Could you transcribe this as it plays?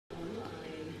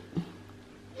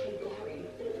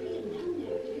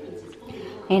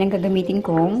Ayan ang gagamitin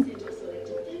kong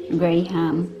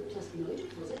Graham.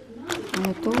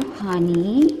 Ano to?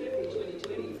 Honey.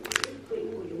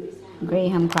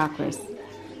 Graham crackers.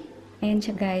 Ayan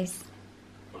siya, guys.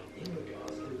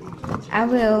 I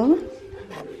will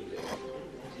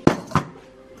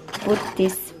put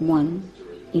this one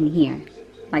in here.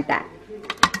 Like that.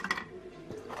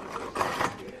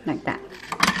 Like that.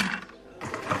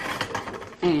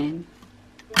 And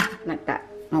like that.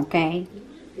 Okay?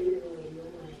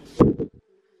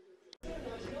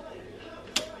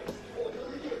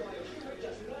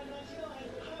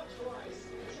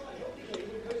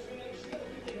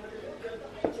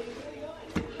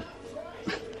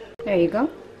 There you go.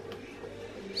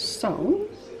 So,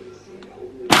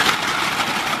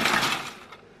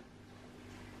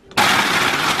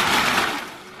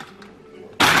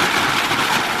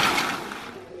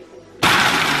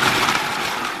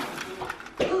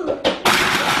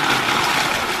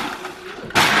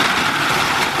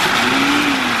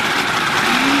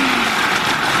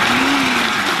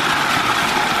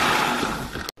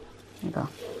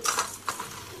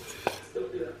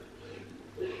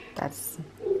 that's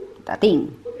the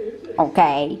thing.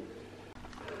 Okay.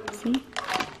 See?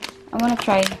 I want to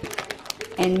try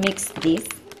and mix this.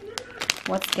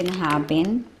 What's gonna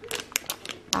happen?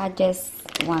 I just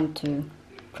want to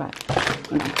try,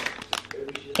 you know,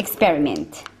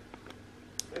 experiment.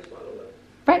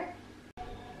 Right?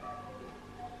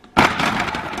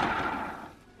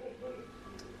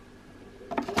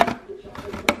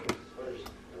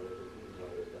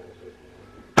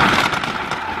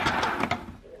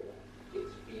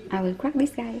 I will crack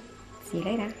this guy. See you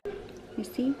later. You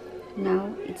see?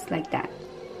 Now it's like that.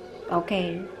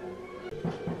 Okay.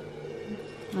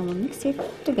 I will mix it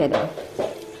together.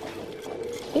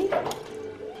 Okay.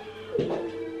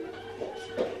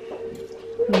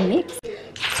 Mix.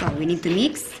 So we need to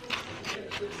mix.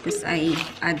 Because I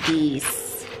add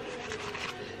this.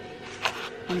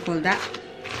 What do you call that?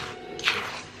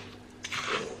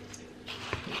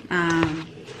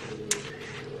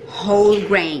 Whole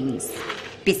grains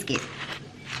biscuit.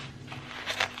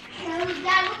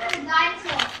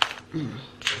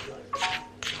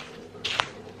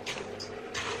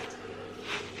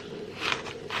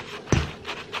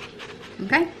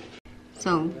 Okay,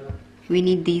 so we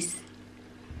need this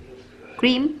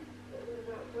cream.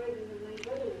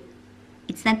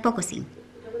 It's not focusing.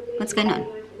 What's going on?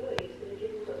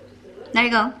 There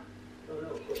you go.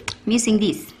 I'm using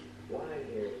this.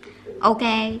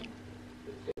 Okay.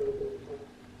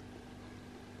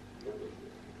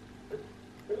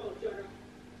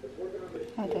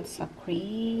 Oh, that's a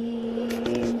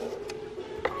cream.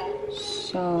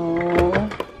 So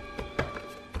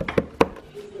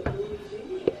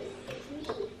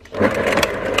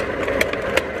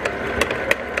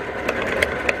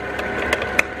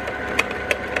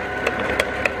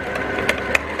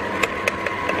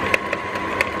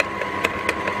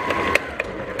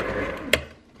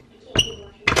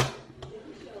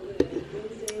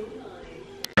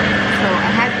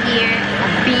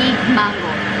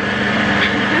mango.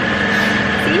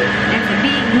 See? There's a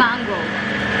big mango.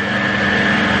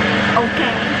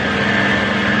 Okay.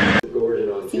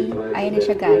 See? Ayan na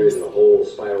siya, guys.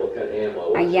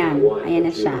 Ayan. Ayan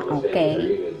na siya.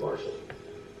 Okay.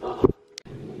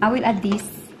 I will add this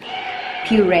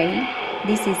puree.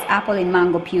 This is apple and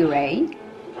mango puree.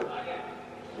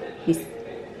 This.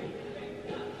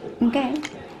 Okay.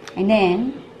 And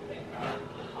then,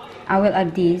 I will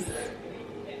add this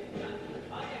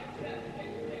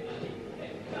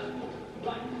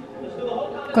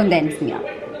condensed milk.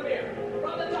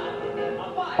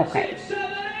 Okay.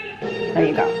 There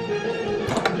you go.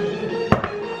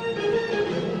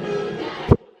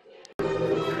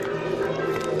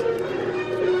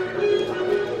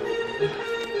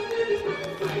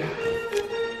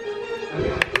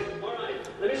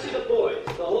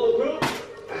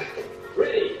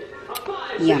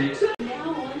 Yum.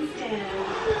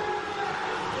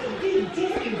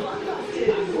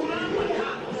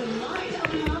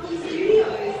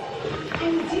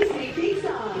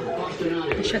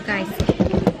 Siya, guys.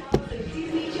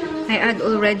 I add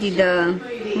already the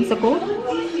what's it called?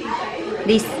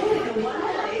 This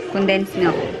condensed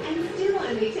milk.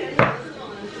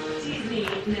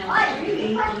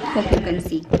 Hope you can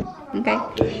see. Okay.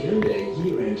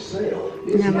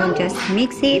 Now we'll just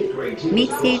mix it,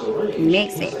 mix it,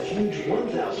 mix it.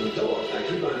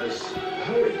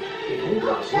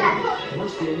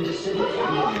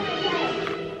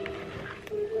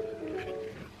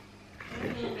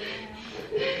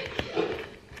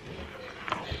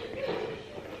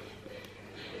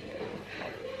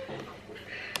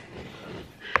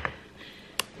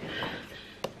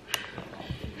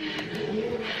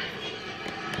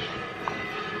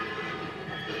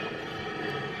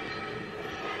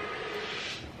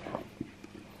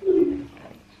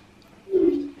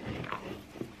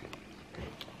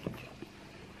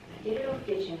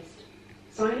 chest.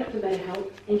 Sign up for better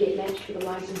help and get matched with a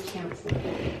licensed counsellor.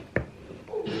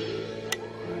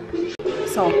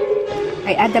 So,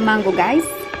 I add the mango, guys.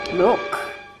 Look.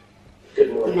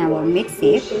 Now I'll mix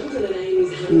it.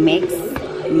 Mix,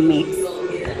 mix,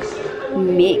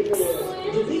 mix.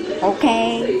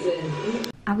 Okay.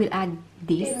 I will add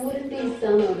this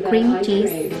cream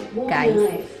cheese, guys.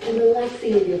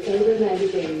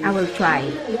 I will try.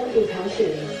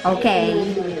 Okay.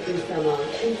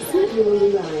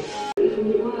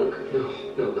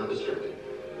 No, not distracted.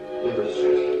 Never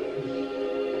distracted.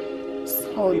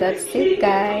 So that's it,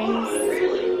 guys.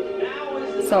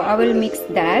 So I will mix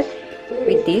that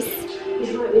with this.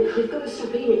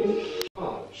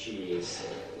 Oh, jeez.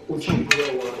 Would you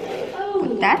grow up?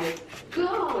 Put that.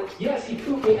 God! Yes, he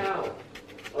pooped me out.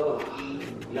 Ugh.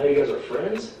 Now you guys are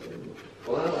friends?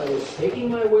 Well, I was taking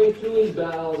my way through his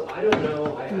bowels. I don't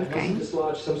know. I must have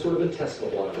dislodged some sort of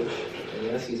intestinal blockage. And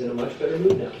yes, he's in a much better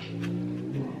mood now.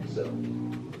 So,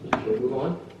 can we move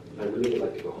on? I really would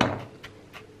like to go home.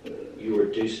 You were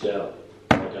deuced out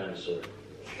by a dinosaur.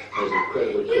 That was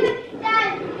incredibly cool.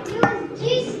 Dad, you was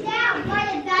juiced out by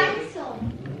a dinosaur.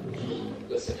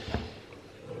 Listen,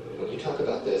 when you talk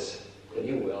about this, and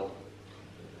you will,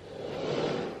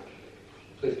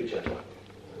 please be gentle.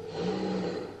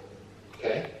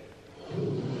 Okay?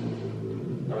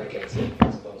 Alright, guys,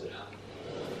 let's close it out.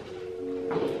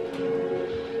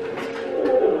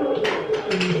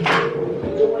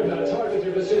 Don't worry about it, it's hard with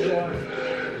your decision arm.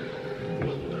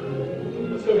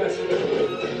 Let's go, guys.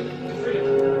 Freedom.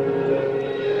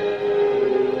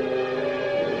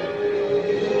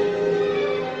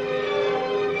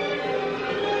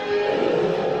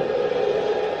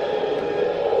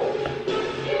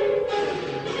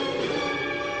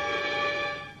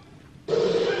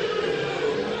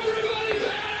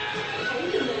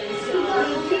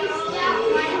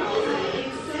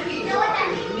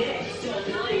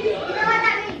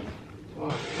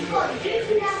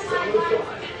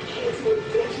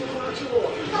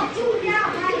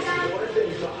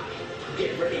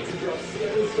 Get ready to drop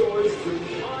 7 stories through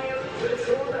the eye of the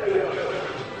tornado.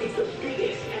 It's the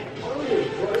biggest and only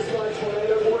pro-slide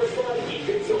tornado water slide in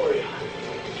Victoria.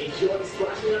 Enjoy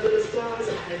splashing under the stars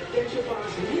and Adventure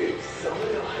Park's new summer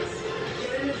nights.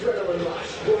 Get an adrenaline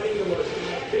rush riding the most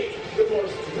epic, the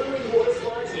most thrilling water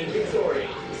slides in Victoria.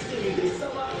 See you this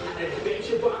summer at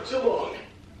Adventure Park Geelong.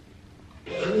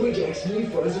 Hungry Jack's new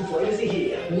frozen flavours are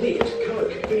here. Lift,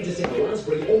 Coke, Fantasy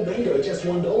Raspberry or Mango just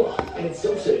 $1. And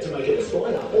self-serve to make it a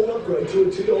spider or upgrade to a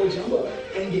 $2 jumbo.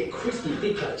 And get crispy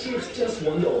thick cut chips just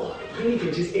 $1. Penny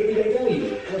pinches everyday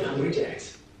value at Hungry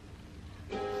Jack's.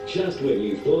 Just when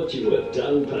you thought you were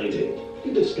done painting,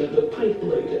 you discover paint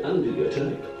bleed under your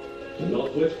tape.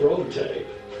 Not with Frog Tape.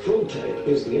 Frog Tape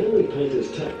is the only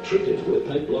painter's tape treated with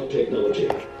paint block technology.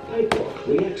 Paint block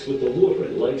reacts with the water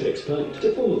and latex paint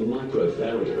to form a micro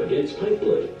barrier against paint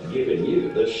bleed, giving you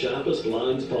the sharpest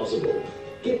lines possible.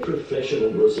 Get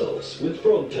professional results with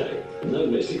Frog Tape. No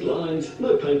messy lines,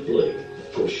 no paint bleed.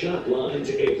 For sharp lines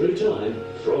every time,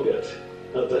 Frog it.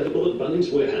 Available at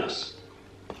Bunnings Warehouse.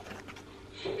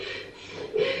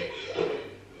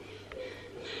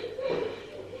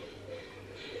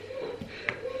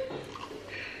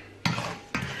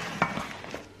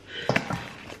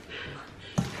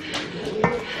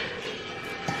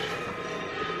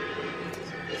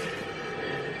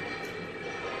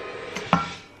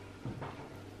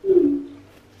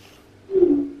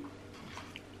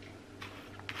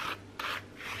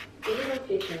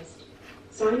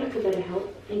 Sign up for better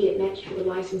help and get matched with a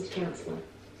licensed counsellor.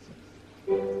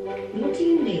 What do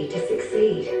you need to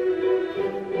succeed?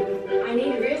 I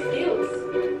need real skills.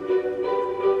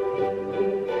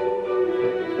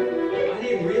 I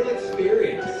need real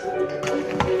experience.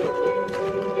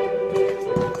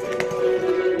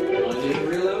 I need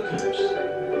real outcomes.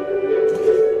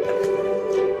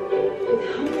 With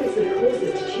hundreds of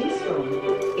courses to choose from,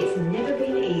 it's never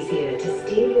been easier to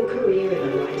steer your career in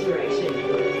the right direction.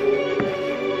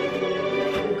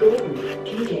 Gordon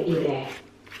can get you there.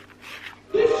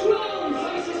 This realm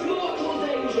faces mortal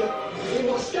danger. You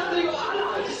must gather your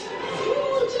allies. Who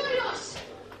will join us?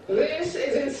 This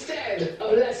is instead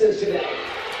of lessons today.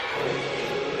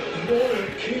 You're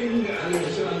King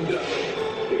Alexander.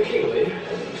 You're king, Lee.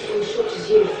 From Scotch's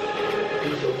youth.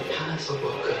 He's a passive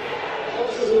worker.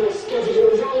 Officers and I scattered your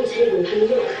round table and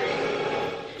look.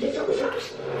 Lift up the flaps.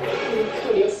 Oh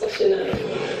God, you're such a nerd.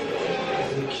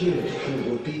 The Kid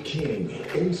Who Would Be King,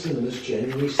 in cinemas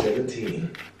January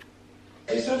 17.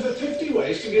 It's over 50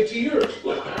 ways to get to Europe,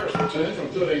 like Paris return from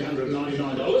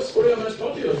 $1,399 or our most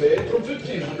popular fare from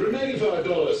 $1,585.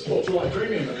 $45. Or fly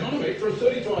premium economy from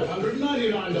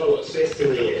 $3,599. Best in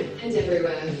the air. And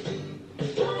everywhere.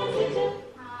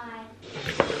 Hi.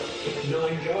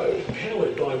 9Go,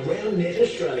 powered by RoundNet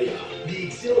Australia. The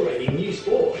exhilarating new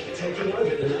sport taking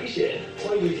over the nation.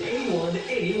 Play with anyone,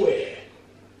 anywhere.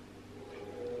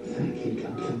 Thank you,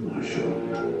 Captain Marshall.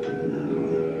 Now,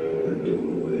 the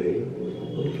doorway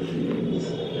opens.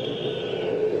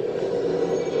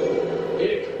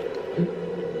 Dick,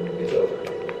 it's over.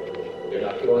 You're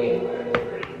not going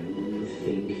anywhere. You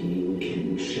think you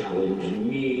can challenge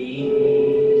me?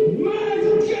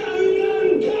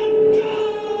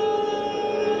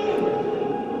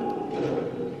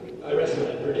 I wrestled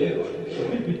at Purdue.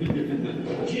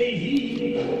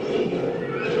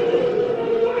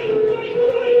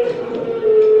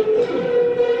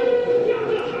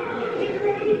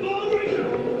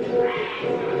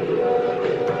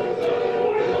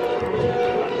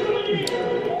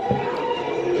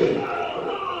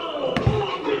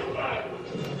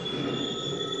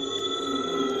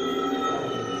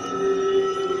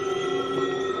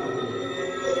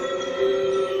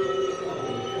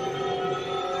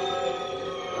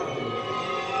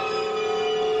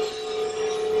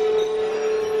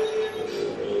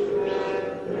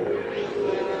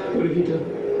 What have you done?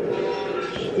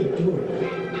 Shut the door.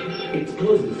 It's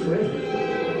closed forever.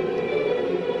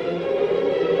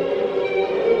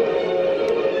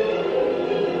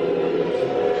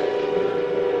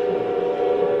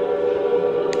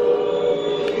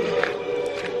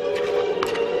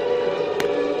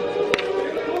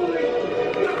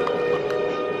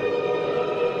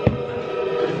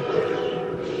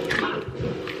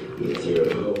 It's your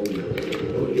home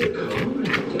or your car.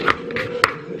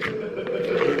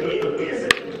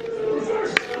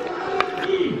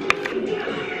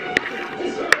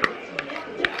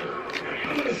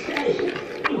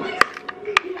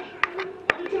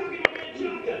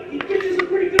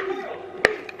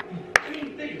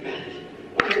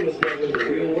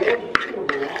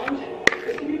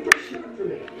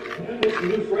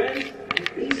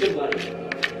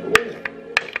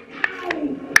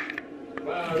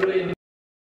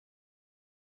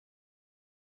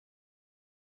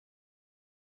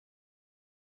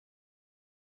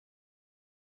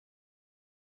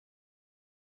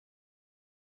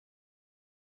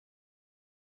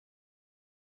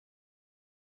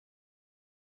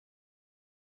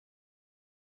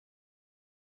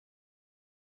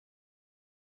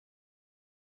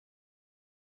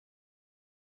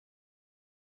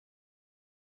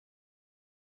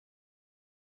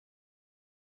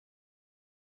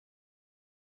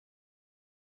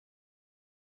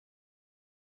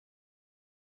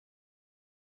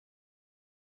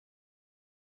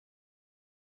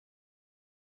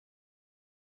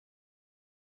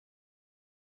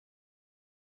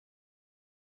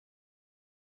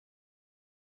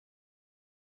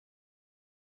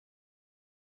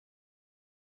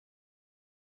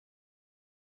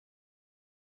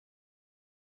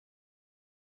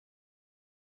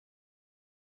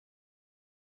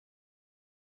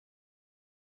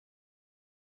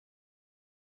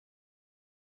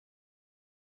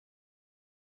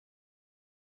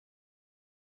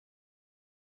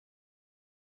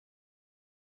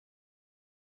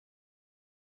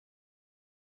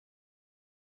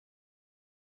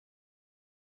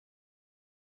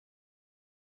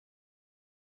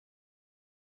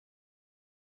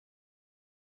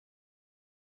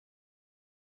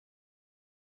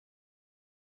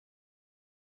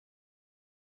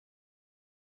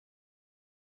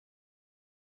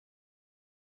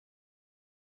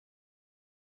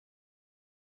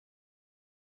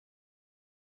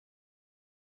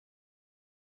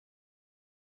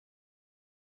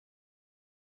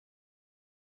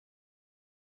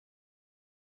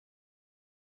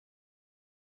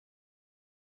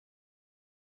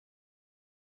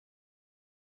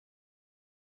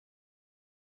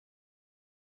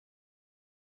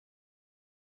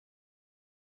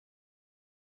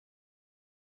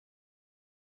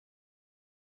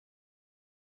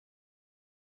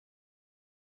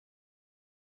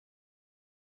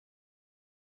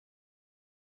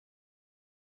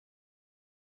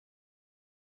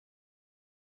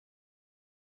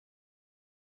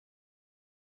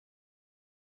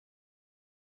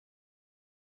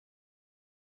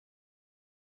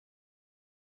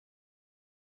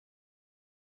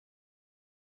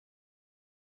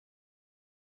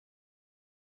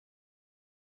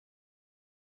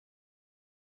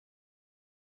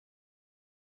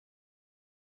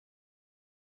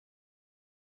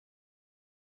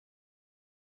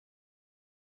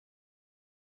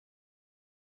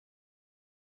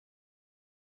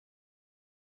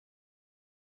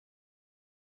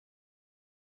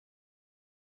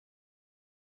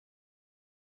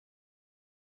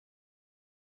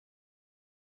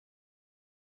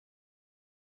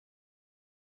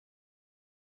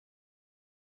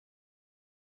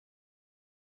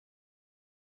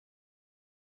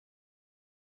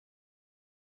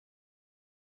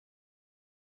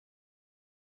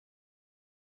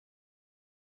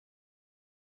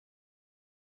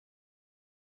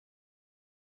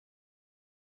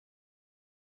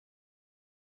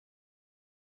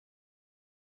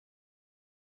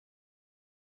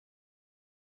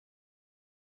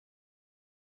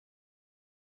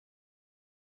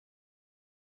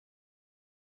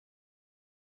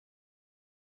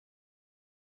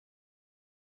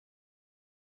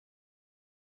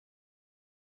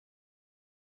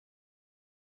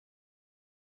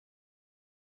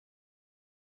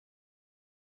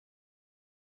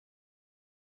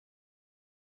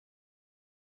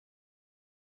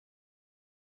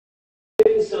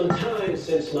 some time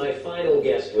since my final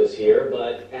guest was here,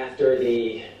 but after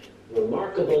the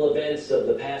remarkable events of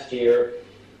the past year,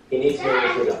 he needs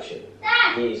no introduction.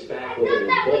 He's back with a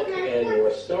new book and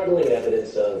more startling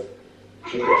evidence of,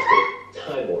 you guessed it,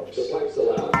 time warps. The pipes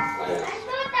allowed, I I asked.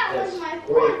 thought that That's was my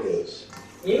great horse. news.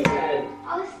 You've had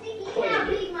I was thinking quite how a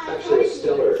bit. big my Actually, a horse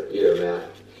stellar year, Matt.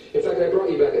 In fact, I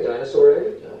brought you back a dinosaur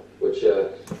egg, which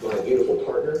my beautiful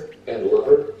partner and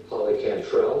lover, Holly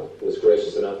Cantrell, was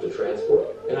gracious enough to transport.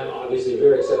 And I'm obviously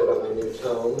very excited about my new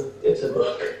tome. It's a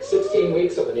book. 16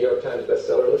 weeks on the New York Times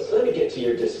bestseller list. Let me get to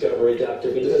your discovery,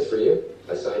 Dr. This Beast. is for you.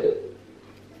 I signed it.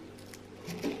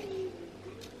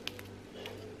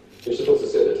 You're supposed to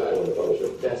say the title in the publisher.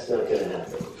 That's not going to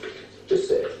happen. Just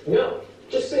say it. No.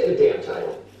 Just say the damn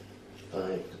title.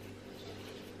 Fine.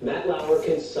 Matt Lauer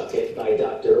Can Suck It by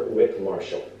Dr. Rick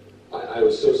Marshall. I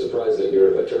was so surprised that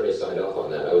your attorney signed off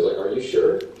on that. I was like, are you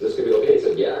sure? Is this going to be okay? He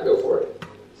said, yeah, go for it.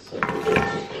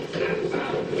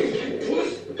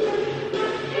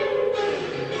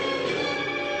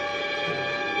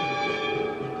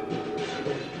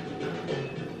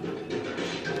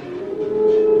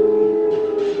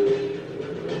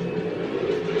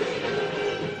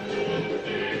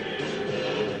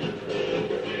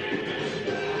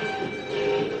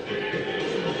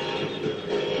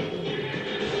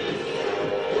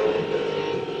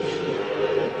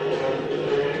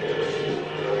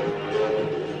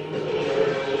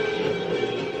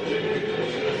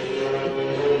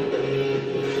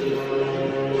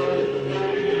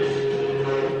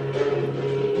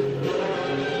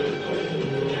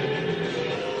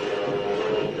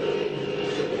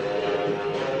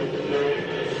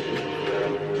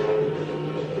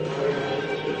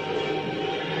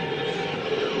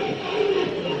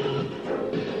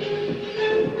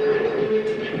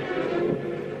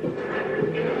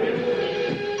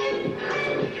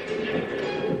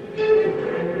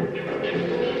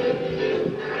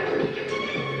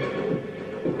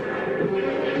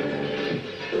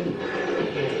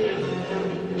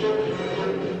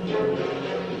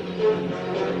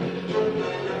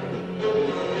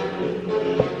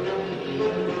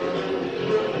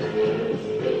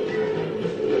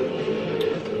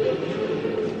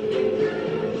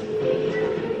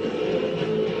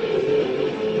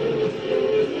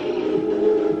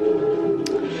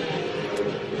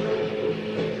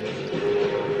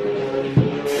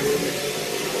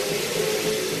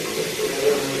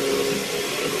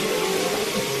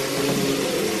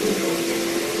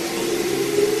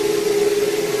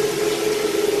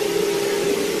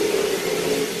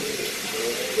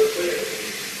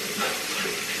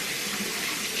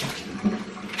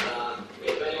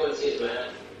 If anyone sees Matt,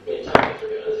 in time for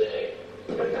God's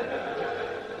egg.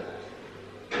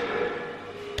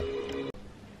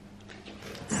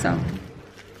 So,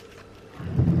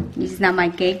 this is not my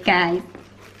cake, guys.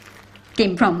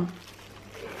 Came from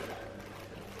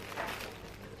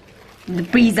the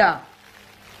freezer.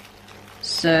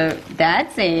 So,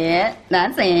 that's it.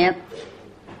 That's it.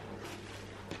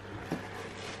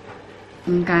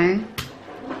 Okay.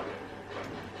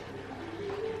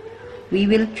 We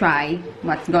will try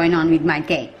what's going on with my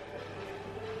cake.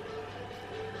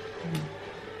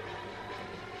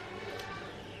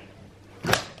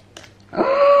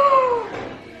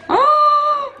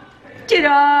 Oh!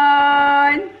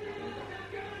 Chiron!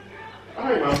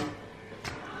 Hi, Mom.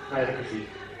 Hi, I can see.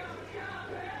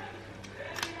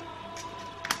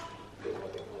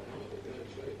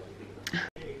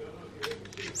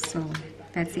 So,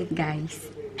 that's it, guys.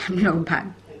 I'm low back.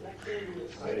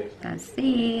 That's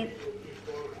it.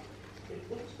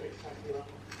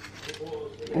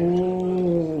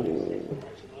 Oh,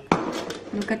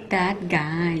 look at that,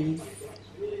 guys.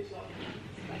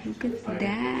 Look at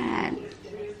that.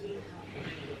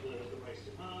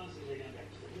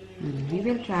 We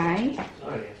will try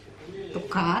to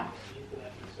cut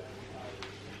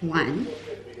one.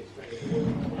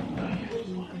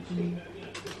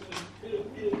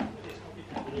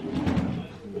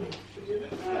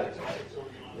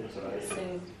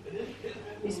 So,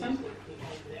 this one?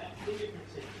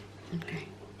 Okay.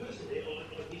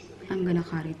 I'm gonna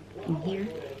cut it in here.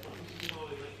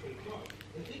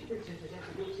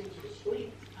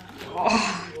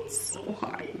 Oh, it's so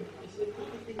hard.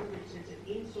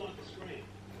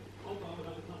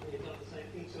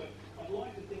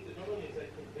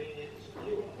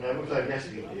 Mutta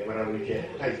nästin, ja mä olin se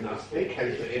täysin aspekt,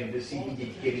 täysin embassy,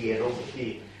 iditkeli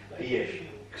robotti, vieš,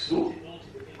 ksu,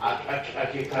 a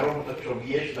tie tá robota, čo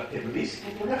vieš na ten list,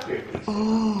 to ľahko je prísť.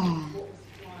 Oh,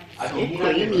 A so keď nie na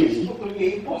ten creamy. list, to nie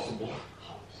je impossible.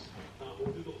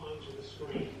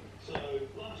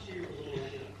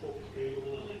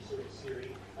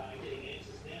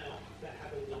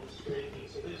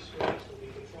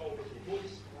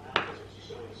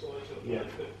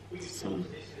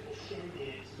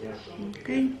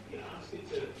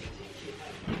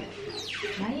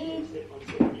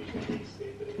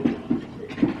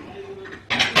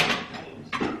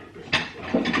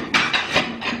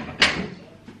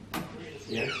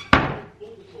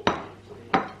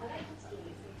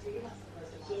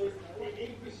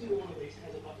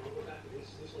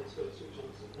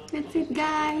 That's it,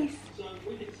 guys.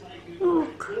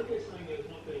 Look.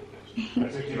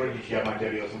 That's like you already share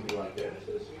material or something like that.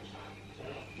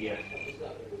 Yeah.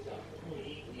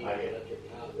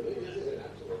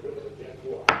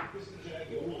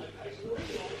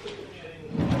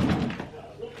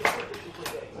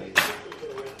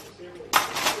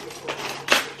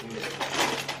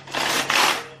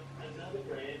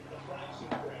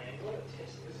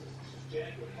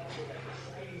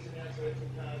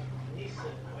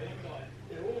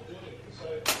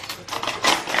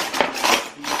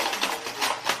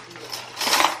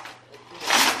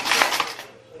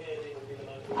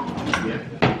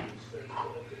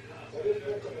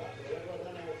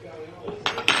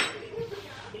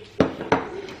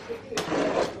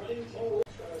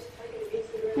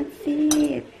 That's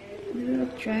it. We'll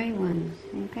try one.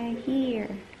 Okay, here.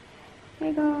 There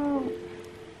you go.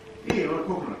 Niin, on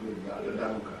coconut milk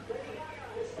där mukaan.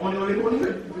 On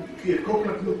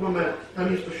coconut milk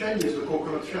med just för Chinese och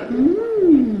coconut shell.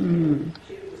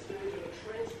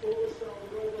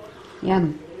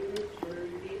 Yum.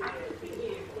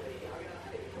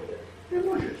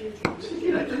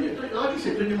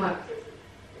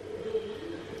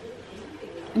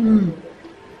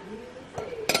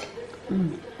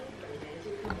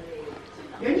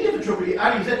 Yeah, you have the chocolate.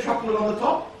 Ali, is that chocolate on the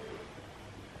top?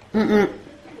 Mm-mm.